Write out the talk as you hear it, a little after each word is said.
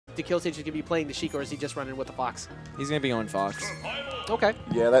dekillsage is going to be playing the Sheik, or is he just running with the Fox? He's going to be going Fox. Okay.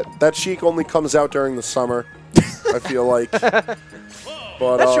 Yeah, that Sheik only comes out during the summer, I feel like.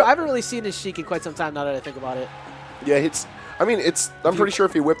 But, that's true. I haven't really seen his Sheik in quite some time now that I think about it. Yeah, I'm pretty sure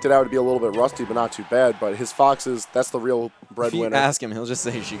if he whipped it out, it'd be a little bit rusty, but not too bad. But his Foxes, that's the real breadwinner. If you ask him, he'll just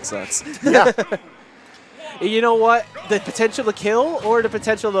say Sheik sucks. Yeah. You know what? The potential to kill or the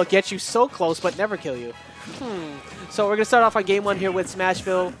potential to get you so close but never kill you. So we're going to start off on game 1 here with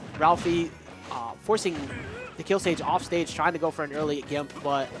Smashville. Ralphie forcing dekillsage off stage, trying to go for an early gimp,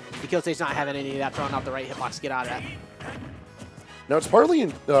 but dekillsage not having any of that, throwing out the right hitbox to get out of that. Now, it's partly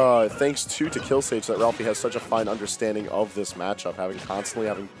thanks to dekillsage that Ralphie has such a fine understanding of this matchup,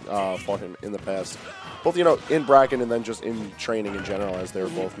 constantly fought him in the past. Both, you know, in bracket and then just in training in general, as they were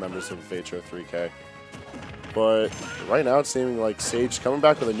both members of Ho3K. But right now, it's seeming like Sage coming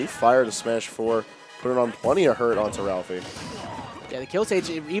back with a new fire to Smash 4, putting on plenty of hurt onto Ralphie. Yeah, the dekillsage,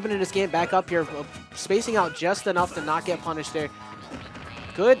 even in this game, back up here, spacing out just enough to not get punished there.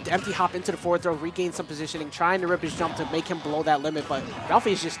 Good empty hop into the forward throw, regain some positioning, trying to rip his jump to make him below that limit, but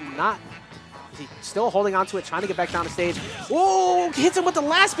Ralphie is just not. He's still holding on to it, trying to get back down the stage. Oh, hits him with the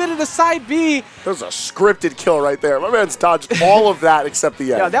last bit of the side B. There's a scripted kill right there. My man's dodged all of that except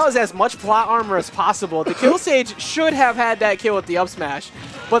the end. Yeah, that was as much plot armor as possible. The dekillsage should have had that kill with the up smash,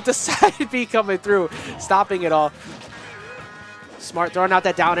 but the side B coming through, stopping it all. Smart throwing out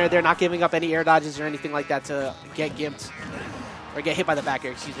that down air there, not giving up any air dodges or anything like that to get gimped. Or get hit by the back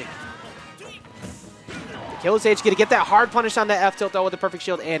air, excuse me. dekillsage going to get that hard punish on that F tilt though with the perfect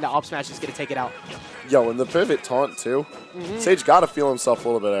shield, and the up smash is going to take it out. Yo, and the pivot taunt too. Sage got to feel himself a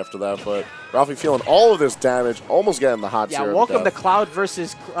little bit after that, but Ralphie feeling all of this damage, almost getting the hot zero. Yeah, welcome to Cloud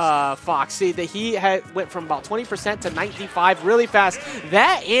versus Fox. See, that he went from about 20% to 95 really fast.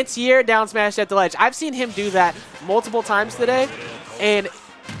 That anti-air down smash at the ledge, I've seen him do that multiple times today, and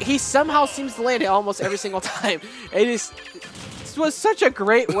he somehow seems to land it almost every single time. It was such a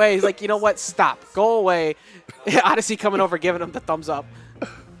great way. He's like, you know what? Stop. Go away. Odyssey coming over, giving him the thumbs up.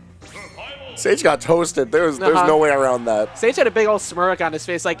 Sage got toasted. There's no way around that. Sage had a big old smirk on his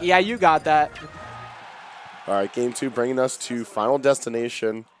face like, yeah, you got that. All right, game 2 bringing us to Final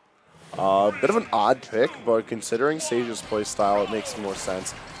Destination. Bit of an odd pick, but considering Sage's play style, it makes more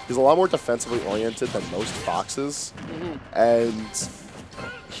sense. He's a lot more defensively oriented than most Foxes. And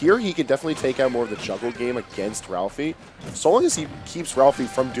here he can definitely take out more of the juggle game against Ralphie, so long as he keeps Ralphie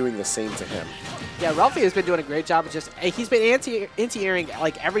from doing the same to him. Yeah, Ralphie has been doing a great job of just, he's been anti-airing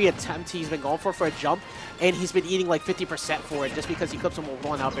like every attempt he's been going for a jump, and he's been eating like 50% for it just because he clips him with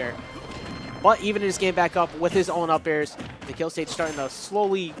one up air. But even in his game back up with his own up airs, dekillsage starting to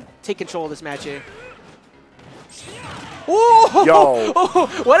slowly take control of this match here. Ooh! Yo.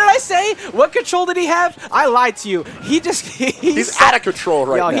 What did I say? What control did he have? I lied to you. He's out of control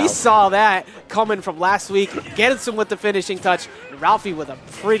right now. He saw that coming from last week. Gets him with the finishing touch. And Ralphie with a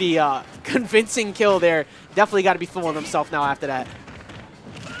pretty convincing kill there. Definitely got to be fooling himself now after that.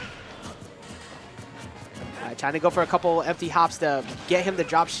 Trying to go for a couple empty hops to get him to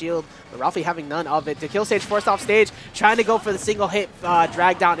drop shield, but Ralphie having none of it. dekillsage forced off stage, trying to go for the single hit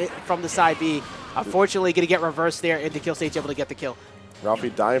drag down from the side B. Unfortunately, going to get reversed there, and dekillsage able to get the kill. Ralphie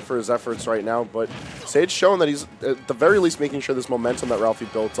dying for his efforts right now, but Sage showing that he's, at the very least, making sure this momentum that Ralphie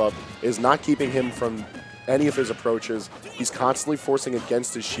built up is not keeping him from any of his approaches. He's constantly forcing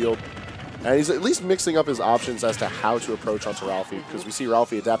against his shield, and he's at least mixing up his options as to how to approach onto Ralphie, because we see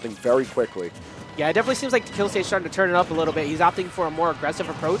Ralphie adapting very quickly. Yeah, it definitely seems like dekillsage starting to turn it up a little bit. He's opting for a more aggressive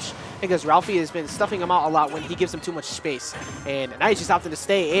approach because Ralphie has been stuffing him out a lot when he gives him too much space. And now he's just opting to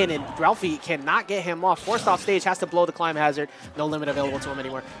stay in, and Ralphie cannot get him off. Forced off stage, has to blow the climb hazard. No limit available to him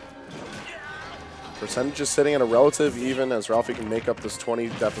anymore. Percentage is sitting at a relative even as Ralphie can make up this 20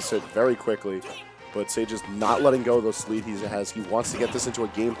 deficit very quickly. But Sage is not letting go of this lead he has. He wants to get this into a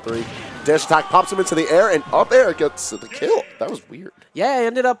game 3. Dash attack pops him into the air, and up air gets the kill. That was weird. Yeah, he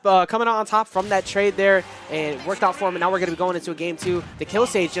ended up coming out on top from that trade there, and it worked out for him. And now we're going to be going into a game 2.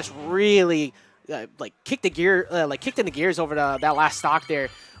 dekillsage just really kicked in the gears over that last stock there.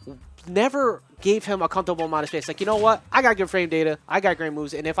 Never gave him a comfortable amount of space. Like, you know what? I got good frame data. I got great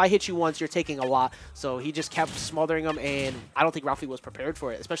moves. And if I hit you once, you're taking a lot. So he just kept smothering him. And I don't think Ralphie was prepared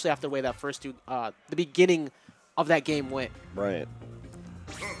for it, especially after the way that first the beginning of that game went. Right.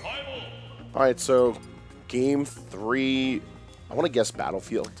 All right, so game 3, I want to guess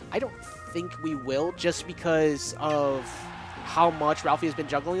Battlefield. I don't think we will just because of how much Ralphie has been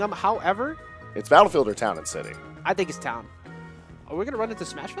juggling him. However, it's Battlefield or Town and City. I think it's Town. Are we going to run into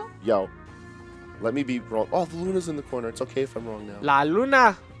Smashville? Yo, let me be wrong. Oh, the Luna's in the corner. It's okay if I'm wrong now. La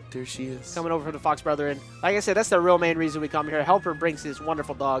Luna. There she is. Coming over from the Fox Brethren. Like I said, that's the real main reason we come here. Helper brings his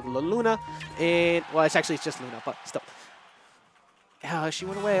wonderful dog, Luna. And, well, it's just Luna, but still. She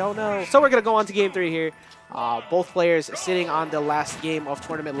went away. Oh, no. So we're going to go on to game 3 here. Both players sitting on the last game of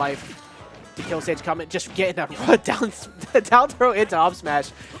tournament life. dekillsage coming, just getting a run down throw into up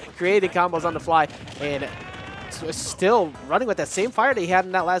smash. Creating combos on the fly. And still running with that same fire that he had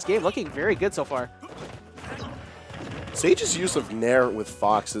in that last game. Looking very good so far. Sage's use of Nair with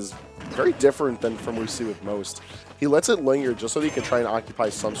Fox is very different than from what we see with most. He lets it linger just so that he can try and occupy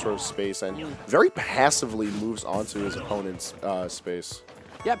some sort of space, and very passively moves onto his opponent's space.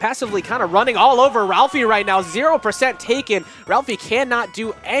 Yeah, passively kind of running all over Ralphie right now. 0% taken. Ralphie cannot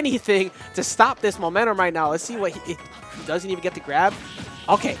do anything to stop this momentum right now. Let's see what he doesn't even get the grab.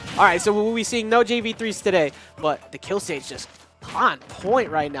 Okay, all right, so we'll be seeing no JV3s today, but dekillsage just on point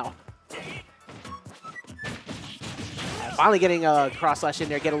right now. Finally getting a cross slash in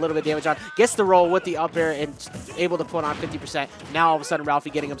there, get a little bit of damage on. Gets the roll with the up air and able to put on 50%. Now all of a sudden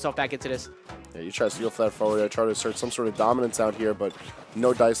Ralphie getting himself back into this. Yeah, you try to steal that forward. I try to assert some sort of dominance out here, but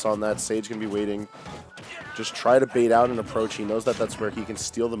no dice on that. Sage can be waiting. Just try to bait out an approach. He knows that that's where he can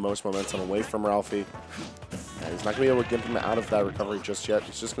steal the most momentum away from Ralphie. And he's not going to be able to get him out of that recovery just yet.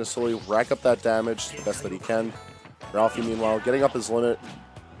 He's just going to slowly rack up that damage the best that he can. Ralphie, meanwhile, getting up his limit.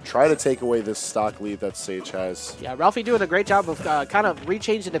 Try to take away this stock lead that Sage has. Yeah, Ralphie doing a great job of kind of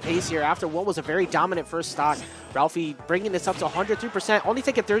rechanging the pace here after what was a very dominant first stock. Ralphie bringing this up to 103%, only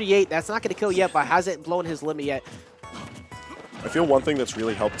taking 38. That's not going to kill yet, but hasn't blown his limit yet. I feel one thing that's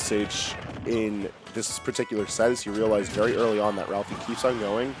really helped Sage in this particular set is he realized very early on that Ralphie keeps on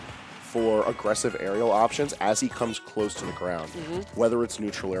going for aggressive aerial options as he comes close to the ground. Whether it's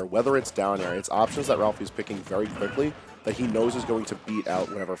neutral air, whether it's down air, it's options that Ralphie's picking very quickly that he knows is going to beat out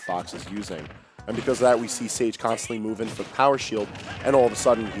whatever Fox is using. And because of that, we see Sage constantly move in for the power shield, and all of a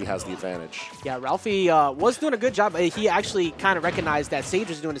sudden, he has the advantage. Yeah, Ralphie was doing a good job. He actually kind of recognized that Sage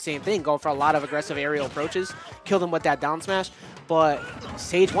was doing the same thing, going for a lot of aggressive aerial approaches, killed him with that down smash. But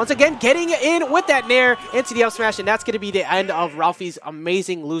Sage, once again, getting in with that Nair into the up smash, and that's going to be the end of Ralphie's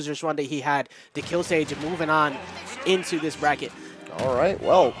amazing losers run that he had. dekillsage moving on into this bracket. All right,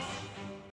 well,